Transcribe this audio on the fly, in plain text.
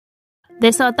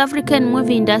The South African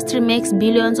movie industry makes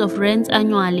billions of rands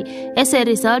annually. As a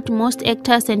result, most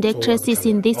actors and actresses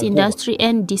in this industry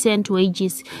earn decent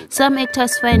wages. Some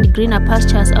actors find greener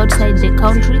pastures outside the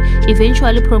country,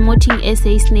 eventually promoting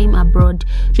SA's name abroad.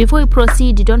 Before we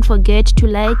proceed, don't forget to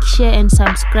like, share and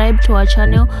subscribe to our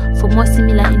channel for more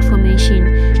similar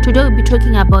information. Today we'll be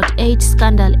talking about 8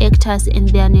 scandal actors and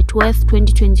their net worth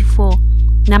 2024.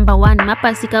 Number 1.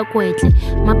 Mapaseka Koetle.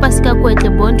 Mapaseka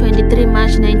Koetle, born 23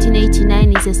 March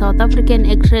 1989, is a South African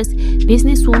actress,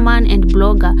 businesswoman and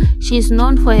blogger. She is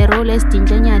known for her role as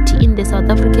Dintle Nyathi in the South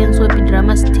African soapy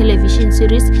drama television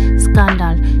series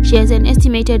Scandal. She has an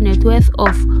estimated net worth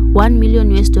of $1 million,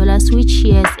 which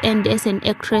she has earned as an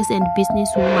actress and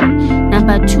businesswoman.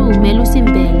 Number 2. Melusi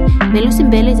Mbele. Melusi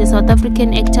Mbele is a South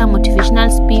African actor, motivational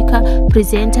speaker,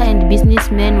 presenter and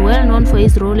businessman, well known for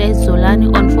his role as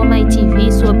Zolani on former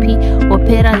TV soapy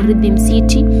opera Rhythm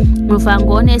City,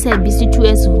 Muvangone as IBC2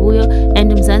 as Vuyo, and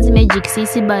Mzansi Magic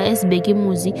Sisiba as Begi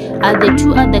Muzi are the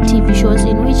 2 other TV shows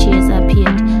in which he has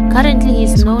appeared. Currently, he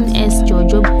is known as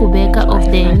Jojo Kubeka of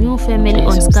the New Family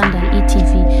on Scandal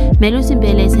ETV. Melusi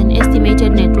Mbele has an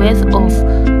estimated net worth of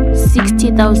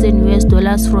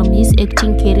 $60,000 from his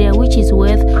acting career, which is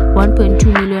worth 1.2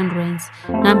 million rands.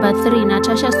 Number 3.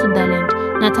 Natasha Sutherland.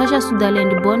 Natasha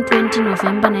Sutherland, born 20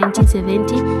 November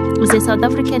 1970, is a South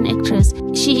African actress.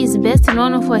 She is best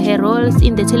known for her roles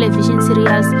in the television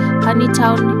serials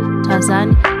Honeytown,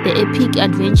 Tarzan, The Epic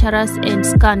Adventurers and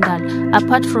Scandal.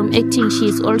 Apart from acting, she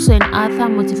is also an author,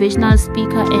 motivational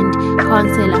speaker and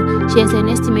counselor. She has an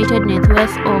estimated net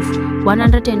worth of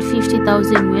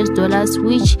 $150,000,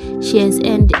 which she has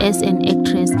earned as an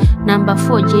actress. Number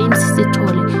 4. James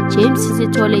Sithole. James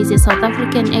Sithole is a South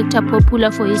African actor popular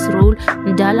for his role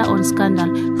Ndala on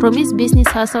Scandal. From his business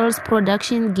hustles,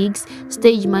 production gigs,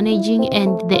 stage managing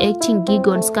and the acting gig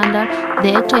on Scandal,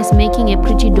 the actor is making a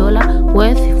pretty dollar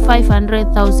worth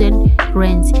 500,000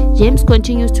 rands. James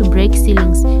continues to break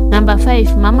ceilings. Number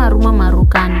 5. Mama Ruma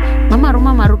Marukani. Mama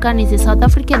Ruma Marukani is a South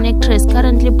African actress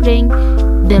currently playing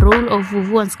the role of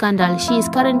Vuvu on Scandal. She is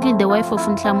currently the wife of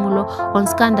Ntlamulo on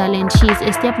Scandal and she is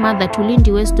a stepmother to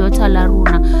Lindiwe's daughter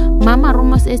Laruna. Mama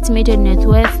Ruma's estimated net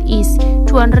worth is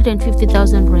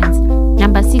 250,000 rands.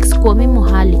 Number 6. Komi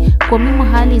Mohale. Komi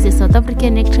Mohale is a South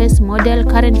African actress, model,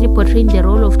 currently portraying the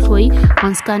role of Chloe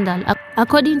on Scandal.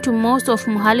 According to most of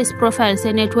Mohale's profiles,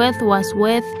 her net worth was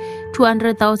worth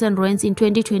 200,000 rands in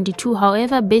 2022.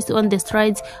 However, based on the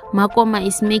strides Makoma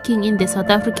is making in the South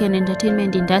African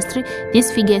entertainment industry,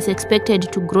 this figure is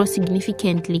expected to grow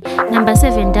significantly. Number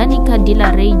 7. Danica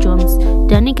Dilla Ray Jones.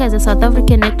 Danica is a South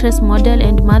African actress, model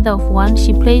and mother of 1.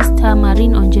 She plays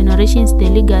Tamarine on Generations The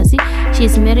Legacy. She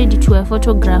is married to a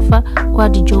photographer,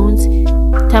 Quad Jones.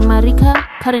 Tamarika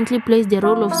currently plays the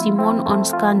role of Simone on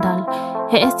Scandal.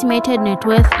 Her estimated net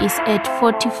worth is at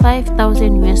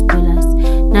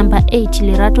 $45,000. Number 8.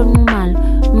 Lerato Numalo.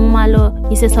 Numalo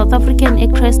is a South African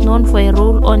actress known for a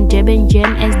role on Durban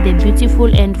Gen as the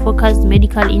beautiful and focused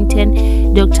medical intern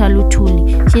Dr.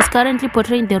 Lutuli. She is currently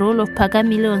portraying the role of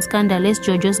Pagamile on Scandal as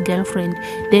Jojo's girlfriend.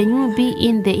 The newbie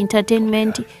in the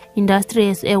entertainment industry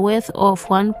has a worth of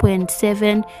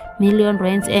 1.7 million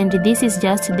rands, and this is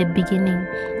just the beginning.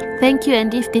 Thank you,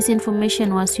 and if this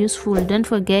information was useful, don't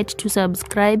forget to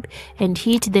subscribe and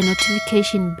hit the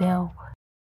notification bell.